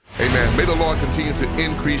Amen. May the Lord continue to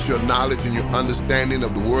increase your knowledge and your understanding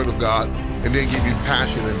of the Word of God, and then give you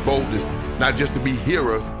passion and boldness, not just to be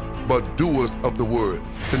hearers, but doers of the Word.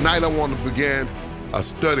 Tonight I want to begin a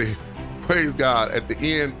study, praise God, at the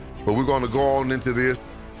end, but we're going to go on into this,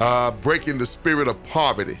 breaking the spirit of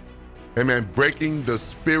poverty. Amen. Breaking the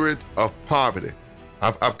spirit of poverty.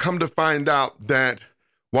 I've come to find out that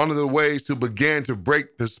one of the ways to begin to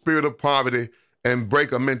break the spirit of poverty and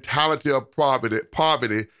break a mentality of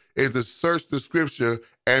poverty is to search the scripture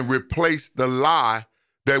and replace the lie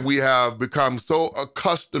that we have become so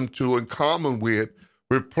accustomed to and common with.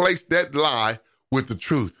 Replace that lie with the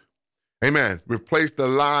truth. Amen. Replace the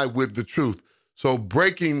lie with the truth. So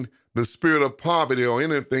breaking the spirit of poverty, or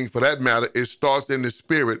anything for that matter, it starts in the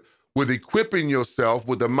spirit with equipping yourself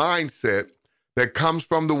with a mindset that comes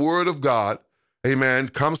from the Word of God. Amen.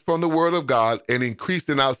 Comes from the Word of God, and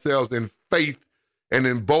increasing ourselves in faith and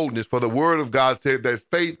in boldness. For the Word of God said that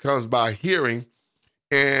faith comes by hearing,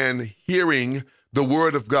 and hearing the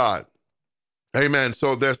Word of God. Amen.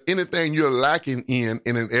 So if there's anything you're lacking in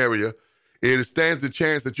an area, it stands the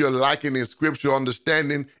chance that you're lacking in scriptural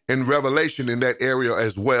understanding and revelation in that area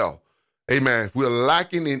as well. Amen. If we're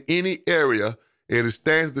lacking in any area, it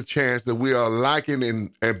stands the chance that we are lacking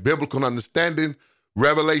in biblical understanding,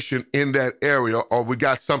 revelation in that area, or we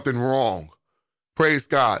got something wrong. Praise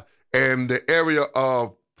God. And the area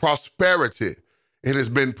of prosperity, it has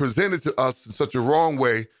been presented to us in such a wrong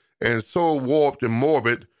way and so warped and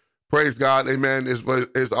morbid. Praise God. Amen.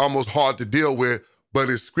 It's almost hard to deal with, but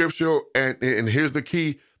it's scriptural. And here's the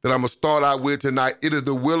key that I'm going to start out with tonight. It is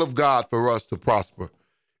the will of God for us to prosper.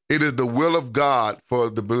 It is the will of God for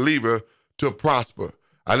the believer to prosper.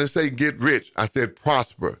 I didn't say get rich. I said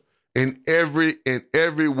prosper in every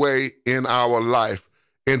way in our life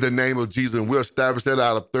in the name of Jesus. And we'll establish that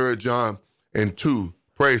out of 3 John and 2.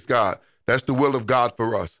 Praise God. That's the will of God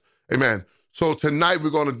for us. Amen. So tonight we're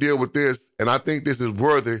going to deal with this, and I think this is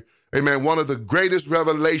worthy. Amen. One of the greatest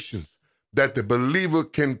revelations that the believer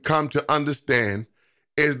can come to understand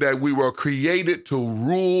is that we were created to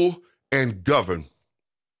rule and govern.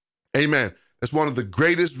 Amen. That's one of the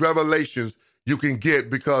greatest revelations you can get,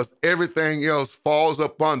 because everything else falls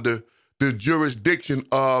up under the jurisdiction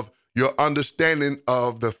of your understanding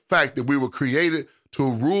of the fact that we were created to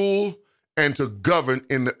rule and to govern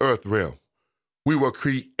in the earth realm. We were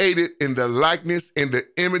created in the likeness, in the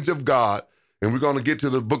image of God. And we're going to get to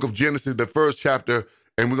the book of Genesis, the 1st chapter,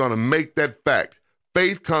 and we're going to make that fact.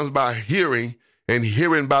 Faith comes by hearing, and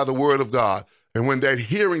hearing by the word of God. And when that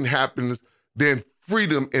hearing happens, then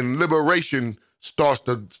freedom and liberation start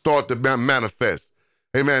to manifest.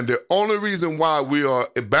 Amen. The only reason why we are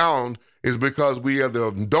bound is because we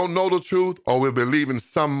either don't know the truth or we believe in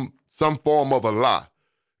some form of a lie.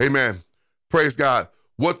 Amen. Praise God.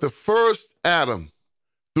 What the first Adam,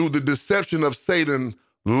 through the deception of Satan,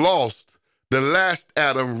 lost, the last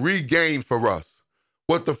Adam regained for us.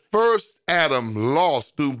 What the first Adam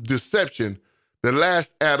lost through deception, the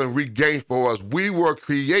last Adam regained for us. We were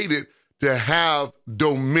created to have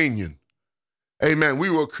dominion. Amen.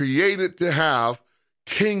 We were created to have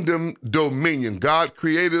kingdom dominion. God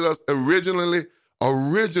created us originally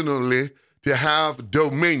to have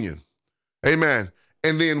dominion. Amen.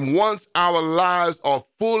 And then once our lives are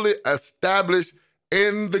fully established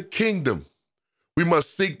in the kingdom, we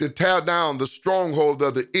must seek to tear down the stronghold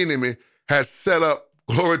that the enemy has set up,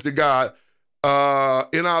 glory to God,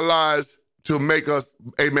 in our lives to make us,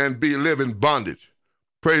 amen, live in bondage.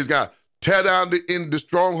 Praise God. Tear down the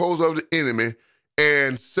strongholds of the enemy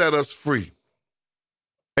and set us free.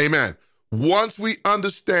 Amen. Once we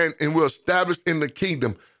understand and we're established in the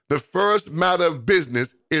kingdom, the first matter of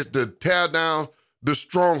business is to tear down the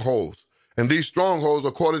strongholds. And these strongholds,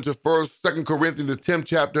 according to 2 Corinthians, the 10th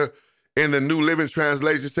chapter, in the New Living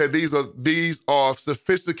Translation, said these are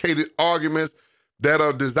sophisticated arguments that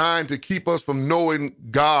are designed to keep us from knowing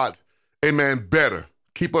God, amen, better.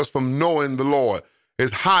 Keep us from knowing the Lord.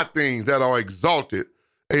 It's high things that are exalted,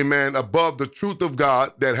 amen, above the truth of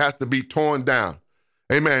God that has to be torn down.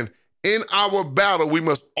 Amen. In our battle, we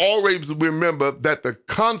must always remember that the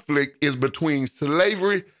conflict is between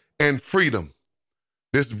slavery and freedom.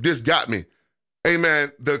 This got me.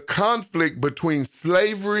 Amen. The conflict between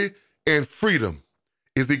slavery and freedom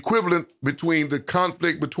is equivalent between the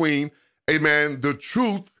conflict between, amen, the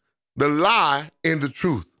truth, the lie, and the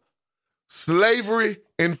truth. Slavery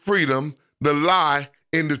and freedom, the lie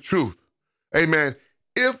and the truth. Amen.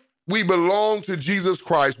 If we belong to Jesus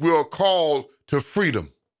Christ, we are called to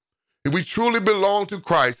freedom. If we truly belong to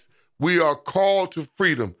Christ, we are called to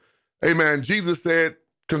freedom. Amen. Jesus said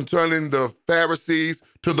concerning the Pharisees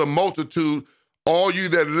to the multitude, all you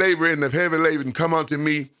that labor and have heavy laden, come unto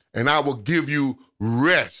me, and I will give you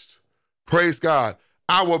rest. Praise God.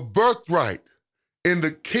 Our birthright in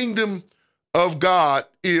the kingdom of God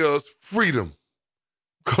is freedom.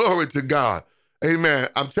 Glory to God. Amen.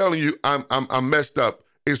 I'm telling you, I'm messed up.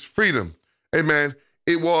 It's freedom. Amen.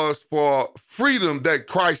 It was for freedom that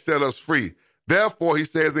Christ set us free. Therefore, he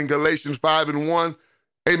says in Galatians 5:1,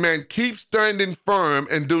 amen, keep standing firm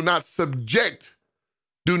and do not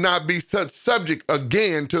be such subject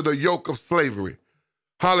again to the yoke of slavery.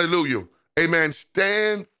 Hallelujah. Amen.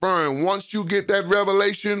 Stand firm. Once you get that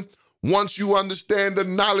revelation, once you understand the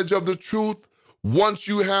knowledge of the truth, once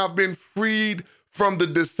you have been freed from the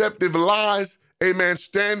deceptive lies, amen,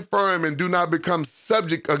 stand firm and do not become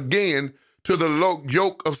subject again to the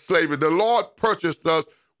yoke of slavery. The Lord purchased us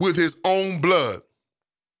with his own blood.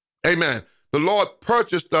 Amen. The Lord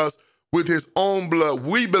purchased us with his own blood.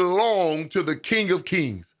 We belong to the King of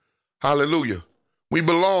Kings. Hallelujah. We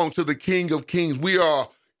belong to the King of Kings. We are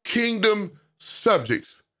kingdom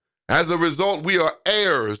subjects. As a result, we are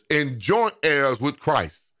heirs and joint heirs with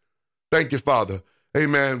Christ. Thank you, Father.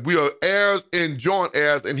 Amen. We are heirs and joint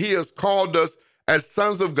heirs, and he has called us as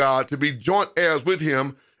sons of God to be joint heirs with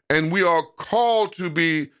him, and we are called to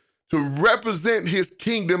represent his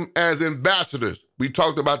kingdom as ambassadors. We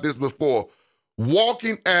talked about this before.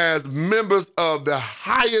 Walking as members of the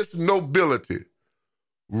highest nobility,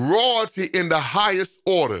 royalty in the highest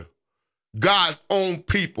order, God's own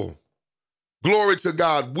people. Glory to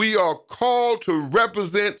God. We are called to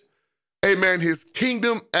represent, amen, his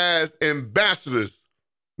kingdom as ambassadors.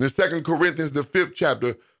 In 2 Corinthians, the 5th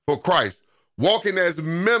chapter, for Christ. Walking as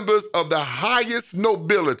members of the highest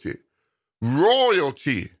nobility,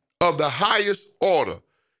 royalty of the highest order,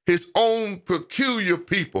 his own peculiar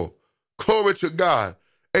people. Glory to God.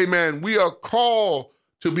 Amen. We are called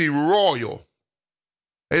to be royal.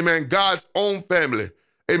 Amen. God's own family.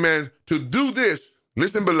 Amen. To do this,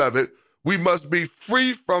 listen, beloved, we must be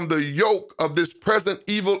free from the yoke of this present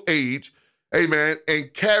evil age. Amen.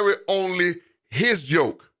 And carry only his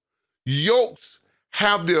yoke. Yokes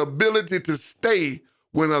have the ability to stay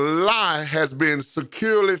when a lie has been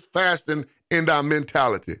securely fastened in our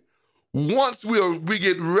mentality. Once we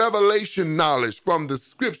get revelation knowledge from the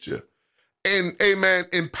scripture and, amen,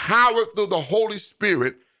 empowered through the Holy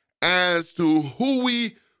Spirit as to who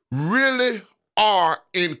we really are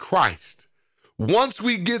in Christ. Once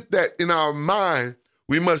we get that in our mind,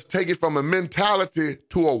 we must take it from a mentality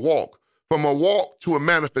to a walk, from a walk to a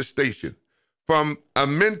manifestation, from a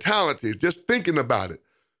mentality, just thinking about it,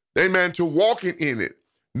 amen, to walking in it.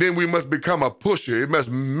 Then we must become a pusher. It must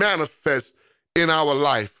manifest in our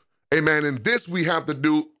life. Amen. And this we have to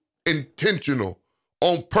do intentional,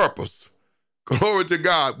 on purpose. Glory to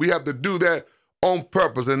God. We have to do that on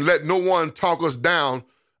purpose and let no one talk us down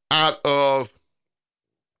out of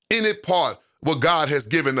any part what God has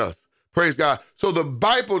given us. Praise God. So the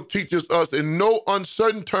Bible teaches us in no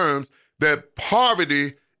uncertain terms that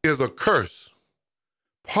poverty is a curse.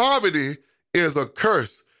 Poverty is a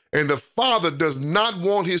curse, and the Father does not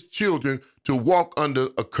want his children to walk under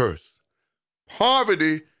a curse.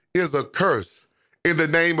 Poverty is a curse in the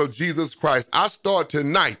name of Jesus Christ. I start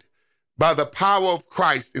tonight by the power of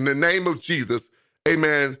Christ in the name of Jesus,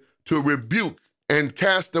 amen, to rebuke and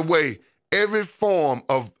cast away every form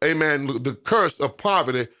of, amen, the curse of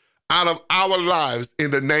poverty out of our lives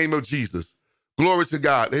in the name of Jesus. Glory to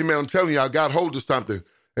God. Amen. I'm telling you, I got hold of something.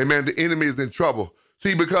 Amen. The enemy is in trouble.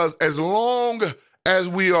 See, because as long as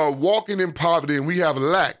we are walking in poverty and we have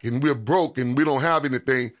lack and we're broke and we don't have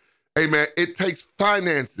anything, amen, it takes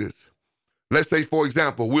finances. Let's say, for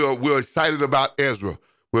example, we're excited about Ezra.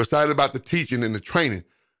 We're excited about the teaching and the training.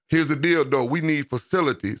 Here's the deal, though. We need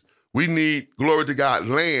facilities. We need, glory to God,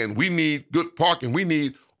 land. We need good parking. We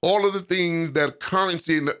need all of the things that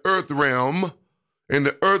currency in the earth realm,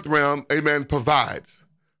 amen, provides.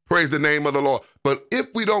 Praise the name of the Lord. But if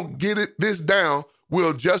we don't get this down,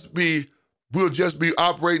 we'll just be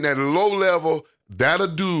operating at a low level. That'll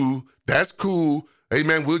do. That's cool.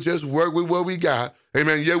 Amen. We'll just work with what we got.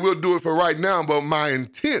 Amen. Yeah, we'll do it for right now. But my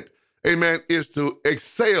intent, amen, is to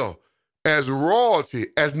excel as royalty,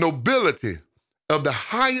 as nobility of the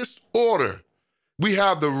highest order. We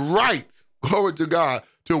have the right, glory to God,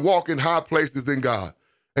 to walk in high places in God.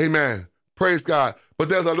 Amen. Praise God. But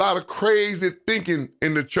there's a lot of crazy thinking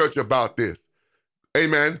in the church about this.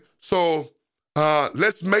 Amen. So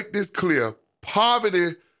let's make this clear.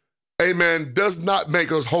 Poverty, amen, does not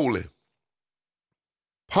make us holy.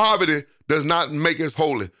 Poverty does not make us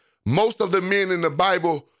holy. Most of the men in the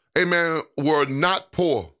Bible, amen, were not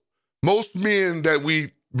poor. Most men that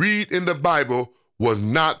we read in the Bible was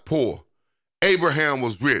not poor. Abraham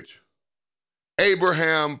was rich.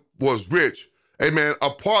 Abraham was rich. amen,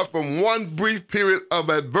 apart from one brief period of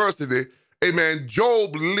adversity, amen,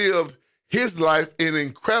 Job lived his life in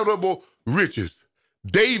incredible riches.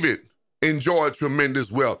 David enjoyed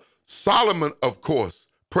tremendous wealth. Solomon, of course,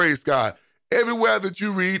 praise God. Everywhere that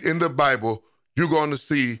you read in the Bible, you're going to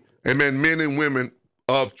see, amen, men and women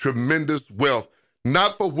of tremendous wealth,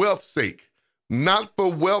 not for wealth's sake, not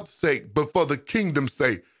for wealth's sake, but for the kingdom's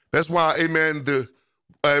sake. That's why, amen, the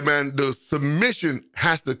submission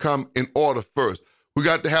has to come in order first. We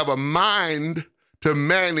got to have a mind to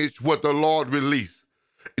manage what the Lord released.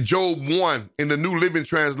 Job 1 in the New Living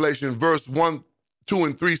Translation, verse 1, 2,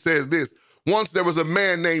 and 3 says this: once there was a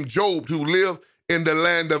man named Job who lived in the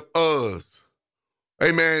land of Uz.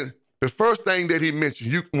 Amen. The first thing that he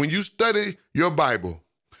mentioned, when you study your Bible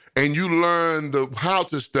and you learn how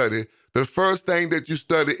to study, the first thing that you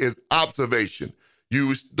study is observation.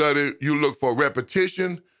 You look for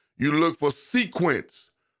repetition, you look for sequence,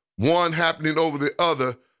 one happening over the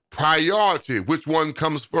other. Priority, which one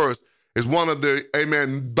comes first, is one of the,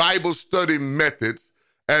 amen, Bible study methods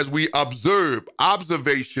as we observe.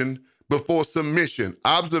 Observation before submission,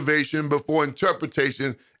 observation before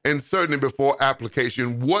interpretation, and certainly before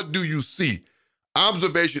application. What do you see?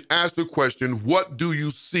 Observation asks the question, what do you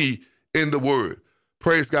see in the word?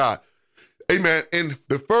 Praise God. Amen. And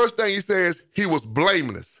the first thing he says, he was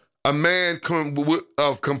blameless, a man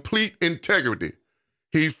of complete integrity.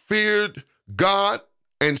 He feared God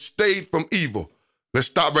and stayed from evil. Let's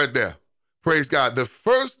stop right there. Praise God. The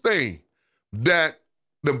first thing that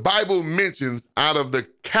the Bible mentions out of the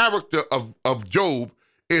character of Job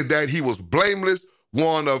is that he was blameless,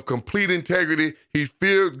 one of complete integrity. He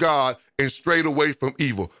feared God and strayed away from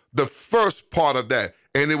evil. The first part of that.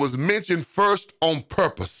 And it was mentioned first on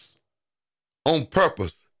purpose. On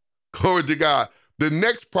purpose. Glory to God. The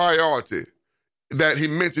next priority that he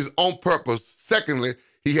mentions on purpose, secondly,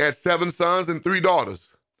 he had 7 sons and 3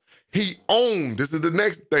 daughters. He owned, this is the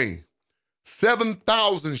next thing,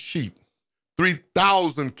 7,000 sheep,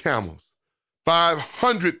 3,000 camels,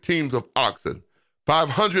 500 teams of oxen,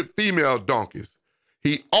 500 female donkeys.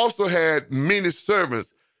 He also had many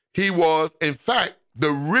servants. He was, in fact,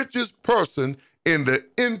 the richest person in the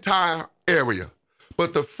entire area.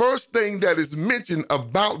 But the first thing that is mentioned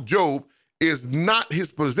about Job is not his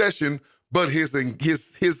possession, but his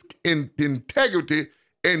integrity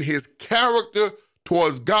and his character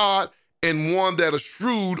towards God, and one that is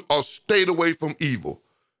shrewd or stayed away from evil.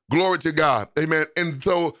 Glory to God. Amen. And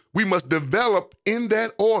so we must develop in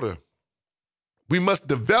that order. We must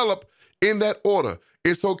develop in that order.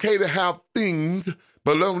 It's okay to have things,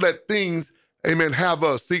 but don't let things, amen, have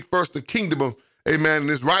us. Seek first the kingdom of, amen, and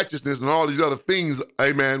his righteousness, and all these other things,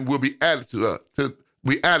 amen, will be added to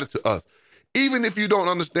us. Even if you don't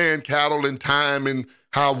understand cattle and time and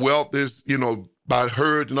how wealth is, by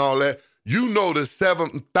herds and all that, you know that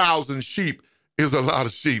 7,000 sheep is a lot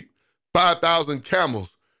of sheep, 5,000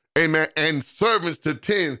 camels, amen, and servants to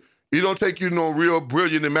 10. It don't take you no real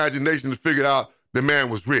brilliant imagination to figure out the man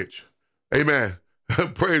was rich. Amen.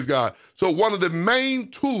 Praise God. So one of the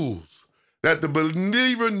main tools that the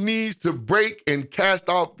believer needs to break and cast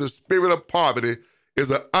off the spirit of poverty is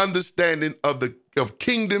an understanding of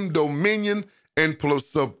kingdom dominion and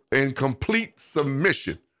complete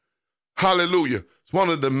submission. Hallelujah. It's one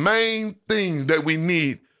of the main things that we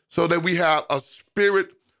need so that we have a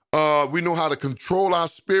spirit. We know how to control our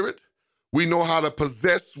spirit. We know how to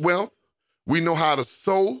possess wealth. We know how to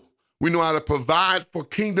sow. We know how to provide for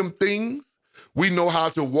kingdom things. We know how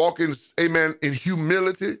to walk in, amen, in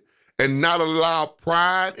humility and not allow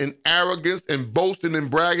pride and arrogance and boasting and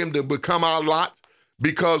bragging to become our lot,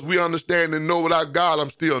 because we understand and know without God, I'm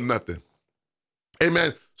still nothing.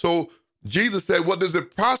 Amen. So Jesus said, what does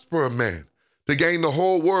it prosper a man to gain the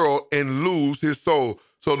whole world and lose his soul?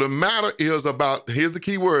 So the matter is about, here's the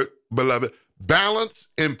key word, beloved, balance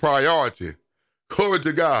and priority. Glory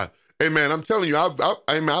to God. Amen. I'm telling you, I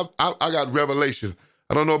got revelation.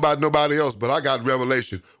 I don't know about nobody else, but I got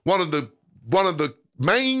revelation. One of the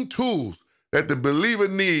main tools that the believer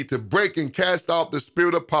needs to break and cast off the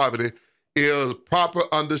spirit of poverty is proper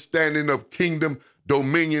understanding of kingdom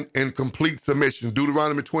dominion and complete submission.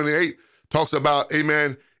 Deuteronomy 28 talks about,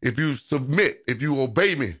 amen, if you submit, if you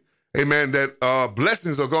obey me, amen, that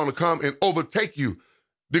blessings are going to come and overtake you.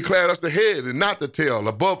 Declare us the head and not the tail,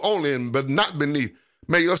 above only but not beneath.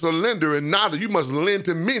 Make us a lender and not, you must lend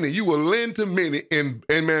to many. You will lend to many and,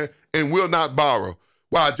 amen, and will not borrow.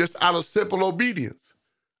 Why? Just out of simple obedience.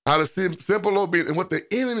 Out of simple obedience. And what the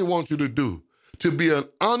enemy wants you to do, to be an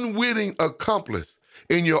unwitting accomplice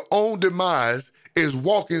in your own demise, is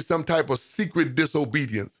walk in some type of secret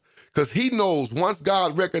disobedience. Because he knows once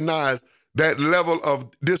God recognized that level of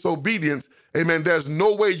disobedience, amen, there's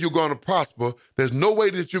no way you're going to prosper. There's no way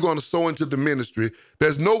that you're going to sow into the ministry.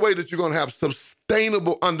 There's no way that you're going to have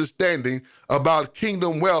sustainable understanding about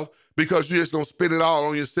kingdom wealth because you're just going to spend it all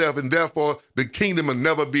on yourself, and therefore the kingdom will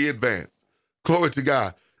never be advanced. Glory to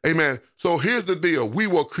God. Amen. So here's the deal. We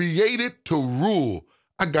were created to rule.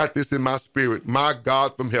 I got this in my spirit, my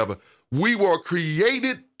God from heaven. We were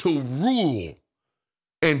created to rule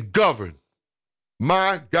and govern.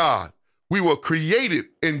 My God. We were created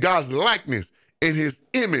in God's likeness, in his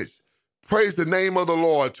image. Praise the name of the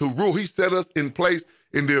Lord, to rule. He set us in place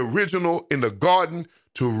in the original, in the garden,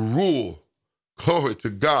 to rule. Glory to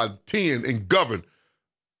God. 10, and govern.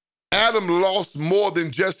 Adam lost more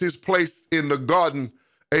than just his place in the garden,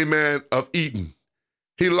 amen, of Eden.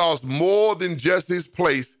 He lost more than just his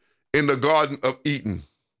place in the garden of Eden.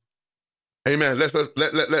 Amen. Let's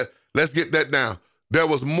get that down. There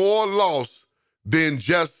was more loss than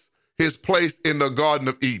just his place in the Garden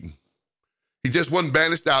of Eden. He just wasn't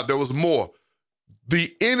banished out. There was more.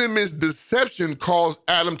 The enemy's deception caused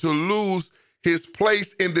Adam to lose his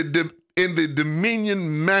place in the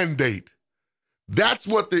dominion mandate. That's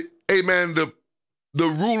what the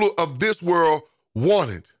ruler of this world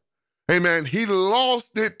wanted. Amen. He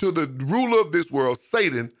lost it to the ruler of this world,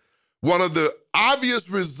 Satan. One of the obvious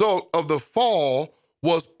results of the fall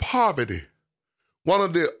was poverty. One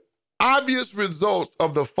of the obvious results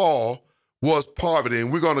of the fall was poverty,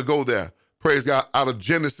 and we're going to go there, praise God, out of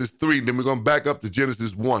Genesis 3, then we're going to back up to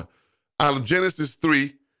Genesis 1. Out of Genesis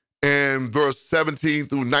 3 and verse 17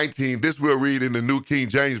 through 19, this we'll read in the New King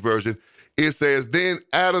James Version. It says, then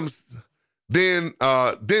to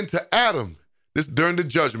Adam, this during the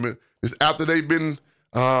judgment, this after they've been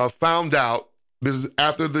found out, this is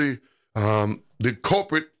after the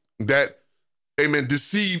culprit that, amen,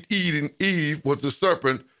 deceived Eve was the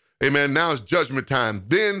serpent. Amen. Now it's judgment time.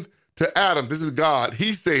 Then to Adam, this is God,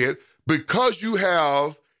 he said, because you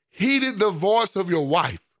have heeded the voice of your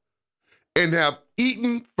wife and have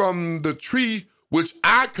eaten from the tree which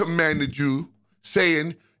I commanded you,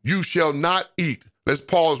 saying, you shall not eat. Let's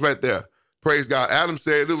pause right there. Praise God. Adam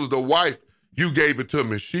said, it was the wife, you gave it to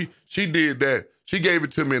me. She did that. She gave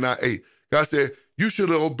it to me and I ate. God said, you should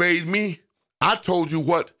have obeyed me. I told you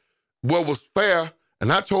what was fair,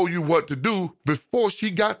 and I told you what to do before she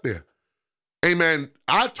got there. Amen.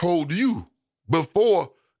 I told you before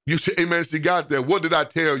she got there. What did I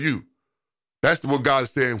tell you? That's what God is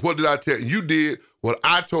saying. What did I tell you? You did what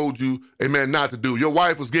I told you, amen, not to do. Your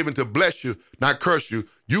wife was given to bless you, not curse you.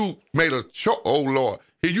 You made a choice, oh Lord.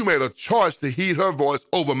 You made a choice to heed her voice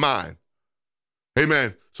over mine.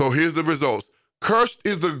 Amen. So here's the results. Cursed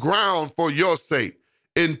is the ground for your sake.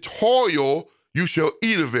 In toil you shall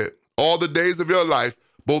eat of it all the days of your life.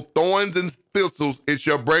 Both thorns and thistles it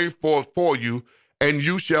shall bring forth for you, and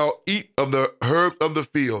you shall eat of the herbs of the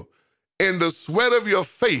field. In the sweat of your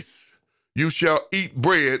face you shall eat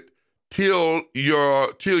bread till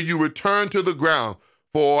you return to the ground.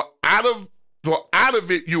 For out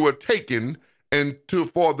of it you were taken, and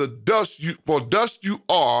for dust you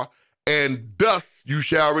are, and dust you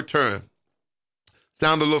shall return.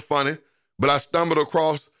 Sound a little funny, but I stumbled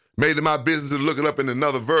across, made it my business to look it up in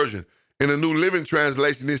another version. In the New Living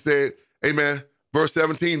Translation, it said, amen, verse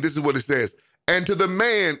 17, this is what it says. And to the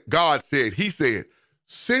man, God said, he said,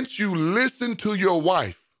 since you listened to your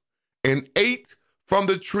wife and ate from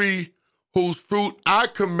the tree whose fruit I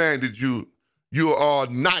commanded you, you are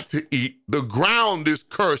not to eat, the ground is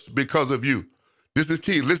cursed because of you. This is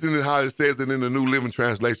key. Listen to how it says it in the New Living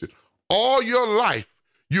Translation. All your life,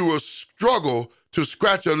 you will struggle to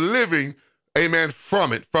scratch a living, amen,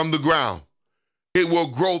 from the ground. It will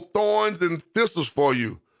grow thorns and thistles for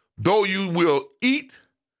you. Though you will eat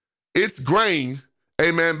its grain,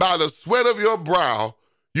 amen, by the sweat of your brow,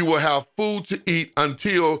 you will have food to eat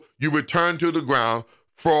until you return to the ground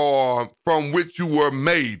from which you were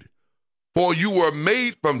made. For you were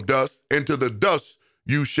made from dust, and to the dust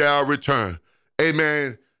you shall return.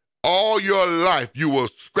 Amen. All your life you will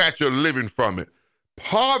scratch a living from it.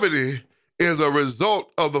 Poverty is a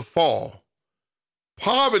result of the fall.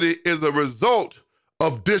 Poverty is a result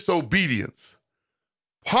of disobedience.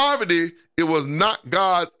 Poverty, it was not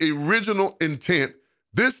God's original intent.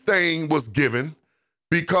 This thing was given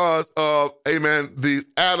because of, amen, these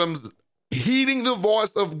Adam's heeding the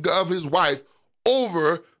voice of his wife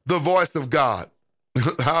over the voice of God.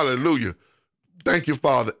 Hallelujah. Thank you,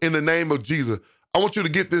 Father. In the name of Jesus, I want you to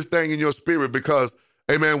get this thing in your spirit because,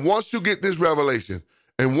 amen, once you get this revelation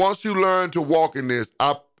and once you learn to walk in this,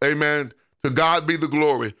 amen, to God be the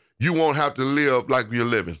glory, you won't have to live like you're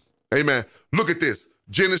living. Amen. Look at this.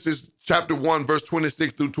 Genesis chapter 1, verse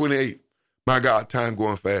 26 through 28. My God, time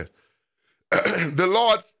going fast. The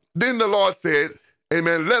Lord then the Lord said,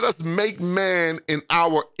 amen, let us make man in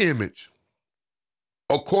our image,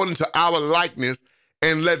 according to our likeness,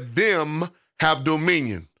 and let them have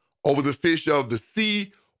dominion over the fish of the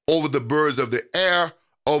sea, over the birds of the air,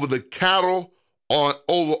 over the cattle,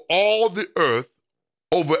 over all the earth,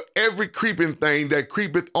 over every creeping thing that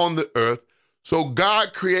creepeth on the earth. So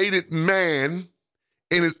God created man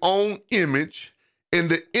in his own image. In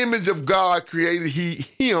the image of God created he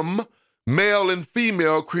him, male and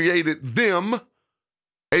female created them,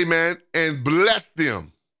 amen, and blessed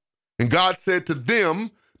them. And God said to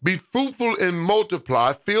them, be fruitful and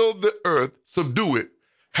multiply, fill the earth, subdue it,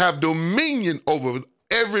 have dominion over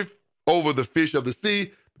the fish of the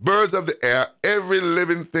sea, birds of the air, every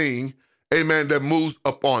living thing, amen, that moves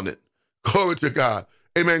upon it. Glory to God.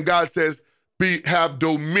 Amen. God says, have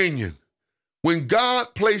dominion. When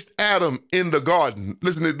God placed Adam in the garden,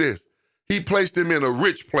 listen to this, he placed him in a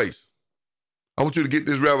rich place. I want you to get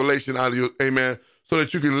this revelation out of you, amen, so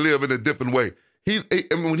that you can live in a different way.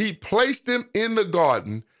 When he placed him in the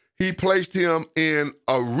garden, he placed him in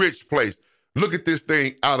a rich place. Look at this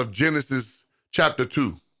thing out of Genesis chapter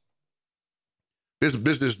 2. This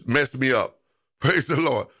business messed me up. Praise the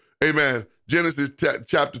Lord. Amen. Genesis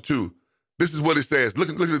chapter 2. This is what it says. Look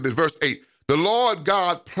at this, verse 8. The Lord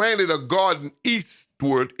God planted a garden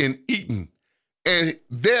eastward in Eden, and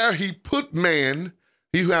there he put man,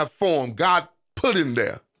 he who had formed. God put him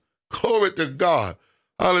there. Glory to God.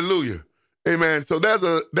 Hallelujah. Amen. So there's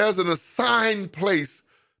an assigned place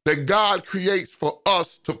that God creates for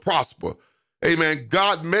us to prosper. Amen.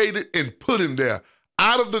 God made it and put him there.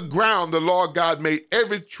 Out of the ground, the Lord God made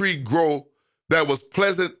every tree grow that was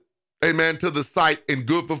pleasant, amen, to the sight and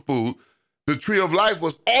good for food. The tree of life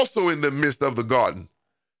was also in the midst of the garden,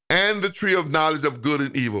 and the tree of knowledge of good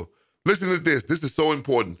and evil. Listen to this. This is so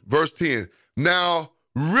important. Verse 10. Now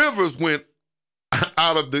rivers went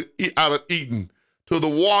out of Eden to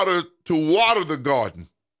water the garden.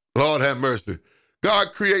 Lord have mercy.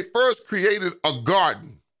 God first created a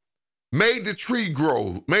garden, made the trees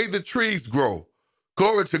grow.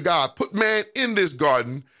 Glory to God. Put man in this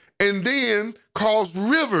garden, and then caused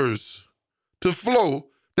rivers to flow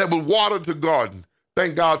that would water the garden.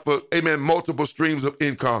 Thank God for, amen, multiple streams of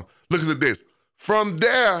income. Look at this. From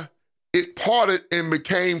there, it parted and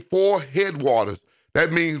became 4 headwaters.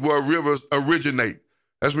 That means where rivers originate.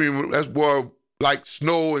 That's where like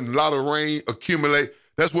snow and a lot of rain accumulate.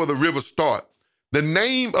 That's where the rivers start. The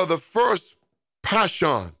name of the first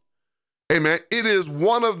Pishon, amen, it is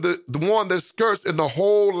one of the one that skirts in the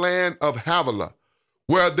whole land of Havilah,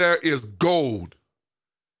 where there is gold.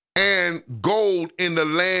 And gold in the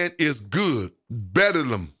land is good.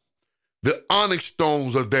 Bethlehem, the onyx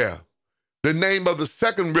stones are there. The name of the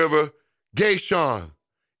second river, Geshon,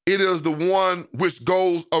 it is the one which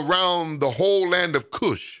goes around the whole land of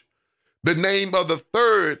Cush. The name of the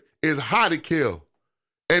third is Hiddekel.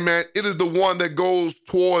 Amen. It is the one that goes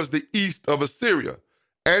towards the east of Assyria.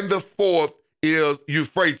 And the fourth is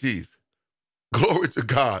Euphrates. Glory to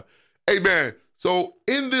God. Amen. So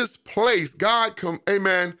in this place, God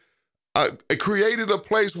created a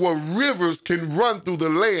place where rivers can run through the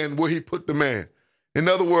land where he put the man. In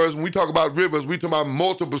other words, when we talk about rivers, we talk about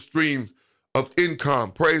multiple streams of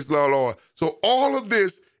income. Praise the Lord. So all of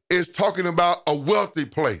this is talking about a wealthy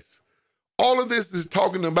place. All of this is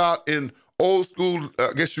talking about, in old school,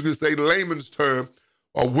 I guess you could say layman's term,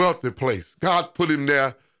 a wealthy place. God put him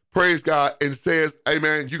there, praise God, and says,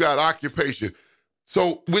 amen, you got occupation.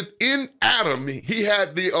 So within Adam, he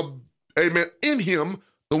had in him,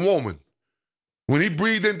 the woman. When he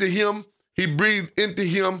breathed into him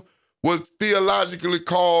what's theologically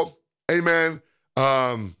called, amen,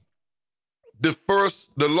 the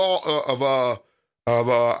law of I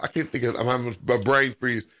can't think of, I'm having a brain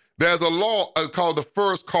freeze. There's a law called the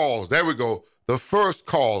first cause. There we go. The first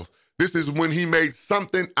cause. This is when he made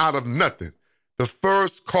something out of nothing. The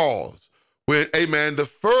first cause. When, amen, the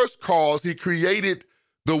first cause, he created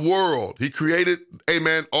the world. He created,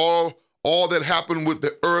 amen, all that happened with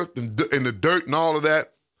the earth and the dirt and all of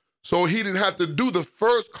that. So he didn't have to do the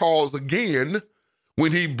first cause again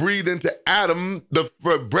when he breathed into Adam the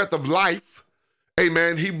breath of life.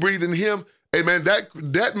 Amen. He breathed in him. Amen.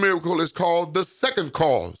 That miracle is called the second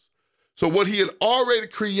cause. So what he had already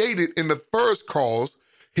created in the first cause,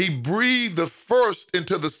 he breathed the first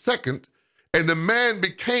into the second, and the man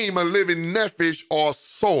became a living nephesh or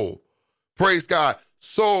soul. Praise God.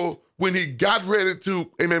 So when he got ready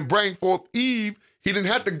to, amen, bring forth Eve, he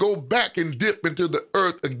didn't have to go back and dip into the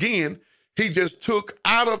earth again. He just took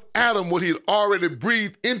out of Adam what he had already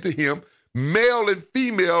breathed into him. Male and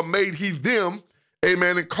female made he them,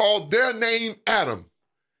 amen, and called their name Adam.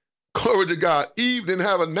 Glory to God. Eve didn't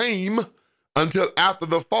have a name until after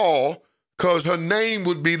the fall, because her name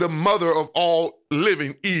would be the mother of all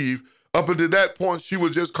living, Eve. Up until that point, she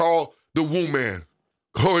was just called the womb man.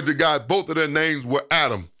 Glory to God. Both of their names were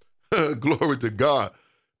Adam. Glory to God.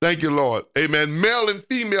 Thank you, Lord. Amen. Male and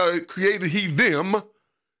female created he them.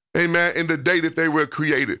 Amen. In the day that they were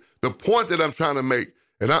created. The point that I'm trying to make,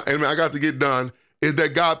 and I got to get done, is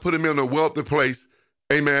that God put him in a wealthy place.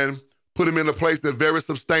 Amen. Put him in a place that's very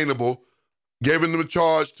sustainable. Gave him the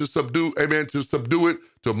charge to subdue, amen, to subdue it,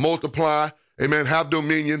 to multiply, amen, have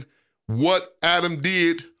dominion. What Adam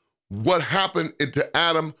did, what happened to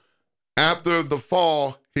Adam after the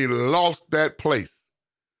fall, he lost that place.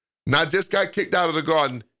 Not just got kicked out of the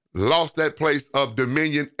garden, lost that place of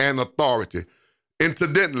dominion and authority.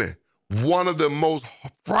 Incidentally, one of the most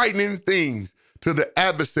frightening things to the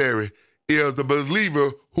adversary is the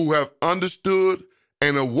believer who have understood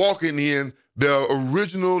and are walking in their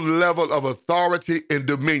original level of authority and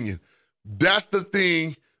dominion. That's the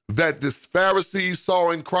thing that the Pharisees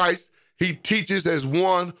saw in Christ. He teaches as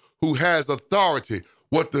one who has authority.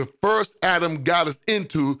 What the first Adam got us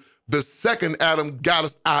into, the second Adam got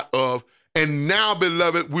us out of. And now,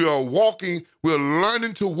 beloved, we're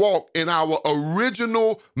learning to walk in our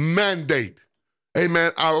original mandate.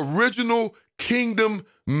 Amen. Our original kingdom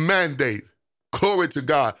mandate. Glory to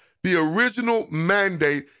God. The original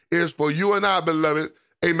mandate is for you and I, beloved,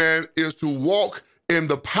 amen, is to walk in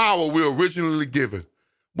the power we're originally given.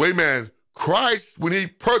 Amen. Christ, when he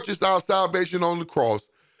purchased our salvation on the cross,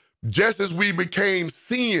 just as we became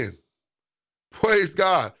sin, praise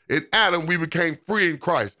God, in Adam we became free in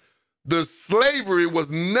Christ. The slavery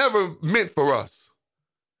was never meant for us.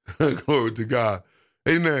 Glory to God.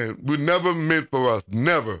 Amen. We're never meant for us.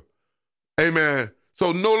 Never. Amen.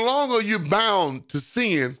 So no longer are you bound to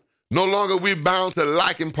sin. No longer we bound to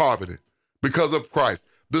lack in poverty because of Christ.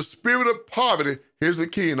 The spirit of poverty, here's the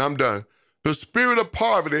key and I'm done. The spirit of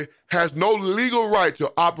poverty has no legal right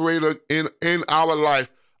to operate in our life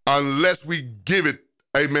unless we give it,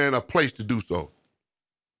 amen, a place to do so.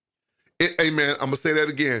 Amen. I'm going to say that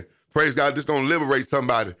again. Praise God. This is going to liberate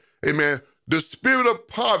somebody. Amen. The spirit of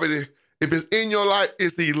poverty, if it's in your life,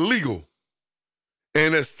 it's illegal.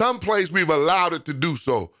 And at some place we've allowed it to do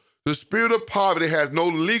so. The spirit of poverty has no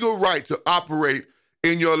legal right to operate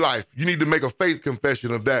in your life. You need to make a faith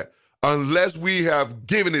confession of that unless we have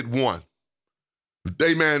given it one.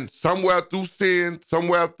 Amen. Somewhere through sin,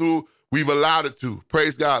 somewhere through we've allowed it to.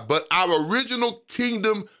 Praise God. But our original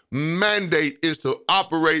kingdom mandate is to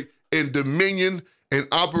operate in dominion and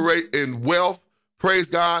operate in wealth.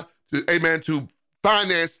 Praise God. Amen. To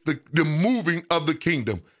finance the moving of the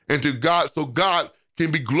kingdom and to God, so God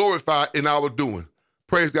can be glorified in our doing.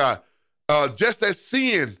 Praise God. Just as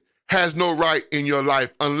sin has no right in your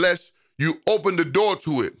life unless you open the door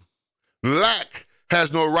to it. Lack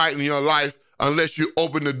has no right in your life unless you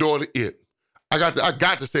open the door to it. I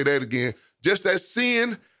got to say that again. Just as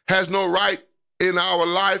sin has no right in our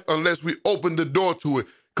life unless we open the door to it.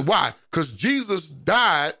 Why? Because Jesus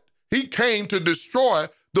died. He came to destroy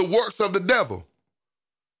the works of the devil.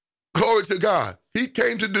 Glory to God. He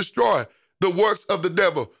came to destroy the works of the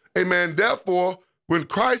devil. Amen. Therefore, when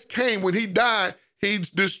Christ came, when he died, he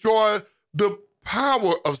destroyed the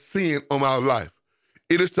power of sin on our life.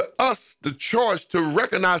 It is to us the choice to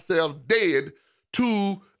reckon ourselves dead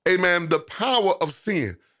to, amen, the power of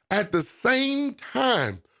sin. At the same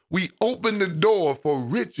time, we open the door for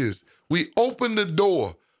riches. We open the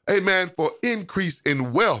door, amen, for increase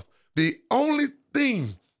in wealth. The only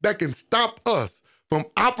thing that can stop us from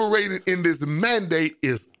operating in this mandate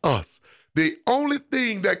is us. The only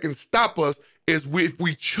thing that can stop us is if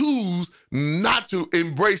we choose not to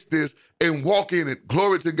embrace this and walk in it.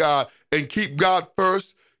 Glory to God. And keep God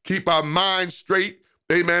first. Keep our mind straight.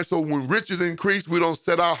 Amen. So when riches increase, we don't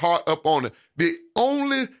set our heart up on it. The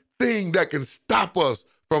only thing that can stop us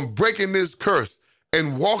from breaking this curse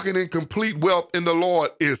and walking in complete wealth in the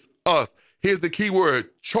Lord is us. Here's the key word,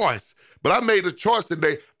 choice. But I made a choice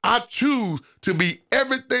today. I choose to be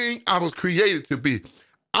everything I was created to be.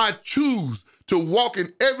 I choose to walk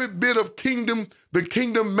in every bit of kingdom, the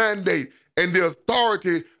kingdom mandate and the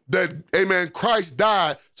authority that, amen, Christ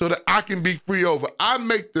died so that I can be free over. I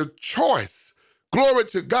make the choice, glory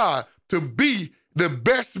to God, to be the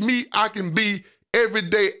best me I can be every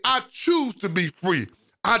day. I choose to be free.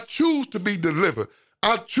 I choose to be delivered.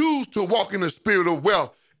 I choose to walk in the spirit of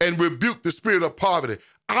wealth and rebuke the spirit of poverty.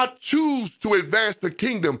 I choose to advance the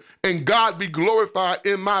kingdom and God be glorified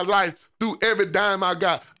in my life through every dime I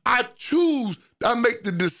got. I make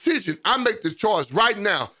the decision, I make the choice right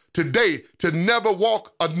now, today, to never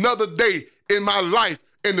walk another day in my life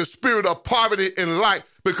in the spirit of poverty and lack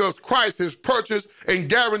because Christ has purchased and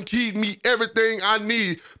guaranteed me everything I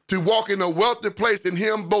need to walk in a wealthy place in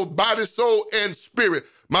him, both body, soul, and spirit.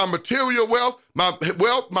 My material wealth,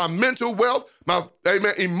 my mental wealth, my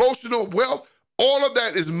emotional wealth, all of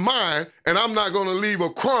that is mine, and I'm not going to leave a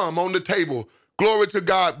crumb on the table. Glory to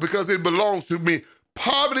God, because it belongs to me.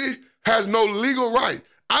 Poverty has no legal right.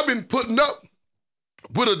 I've been putting up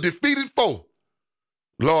with a defeated foe.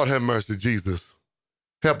 Lord have mercy, Jesus.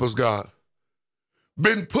 Help us, God.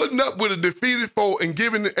 Been putting up with a defeated foe and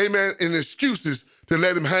giving, amen, and excuses to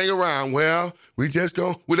let him hang around. Well, we just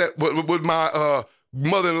go with that, what my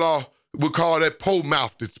mother-in-law would call that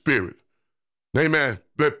poor-mouthed spirit. Amen.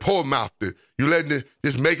 That poor-mouthed. You letting it,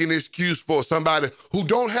 just making an excuse for somebody who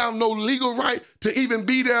don't have no legal right to even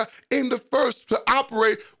be there in the first to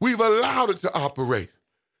operate. We've allowed it to operate.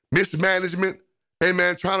 Mismanagement,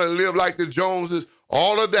 amen, trying to live like the Joneses,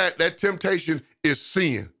 all of that temptation is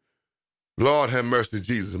sin. Lord have mercy,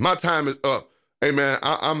 Jesus. My time is up. Amen.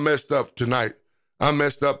 I'm messed up tonight. I'm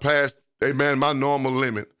messed up past, amen, my normal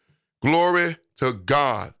limit. Glory to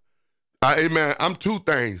God. Amen. I'm two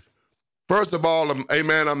things. First of all,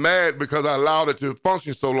 I'm mad because I allowed it to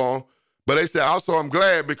function so long. But they said also I'm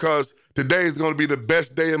glad because today is going to be the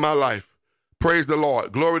best day of my life. Praise the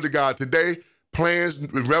Lord. Glory to God. Today, plans,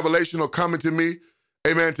 revelation are coming to me.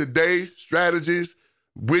 Amen. Today, strategies,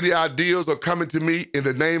 witty ideas are coming to me in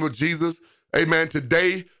the name of Jesus. Amen.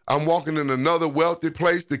 Today, I'm walking in another wealthy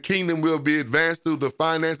place. The kingdom will be advanced through the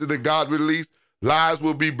finances that God released. Lives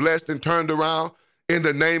will be blessed and turned around in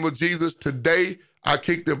the name of Jesus. Today, I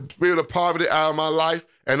kick the spirit of poverty out of my life,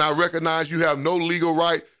 and I recognize you have no legal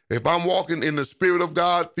right. If I'm walking in the Spirit of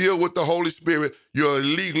God, filled with the Holy Spirit, you're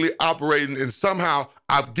illegally operating, and somehow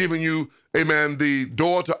I've given you, amen, the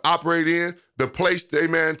door to operate in, the place,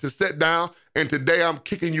 amen, to sit down, and today I'm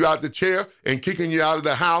kicking you out the chair and kicking you out of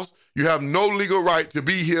the house. You have no legal right to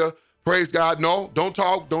be here. Praise God. No, don't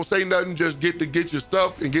talk, don't say nothing, just get your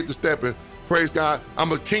stuff and get to stepping. Praise God.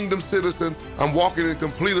 I'm a kingdom citizen. I'm walking in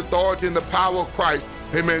complete authority in the power of Christ.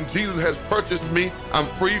 Amen. Jesus has purchased me. I'm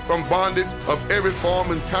free from bondage of every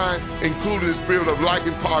form and kind, including the spirit of lack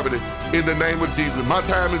and poverty, in the name of Jesus. My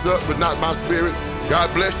time is up, but not my spirit.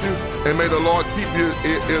 God bless you, and may the Lord keep your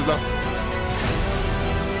ears up.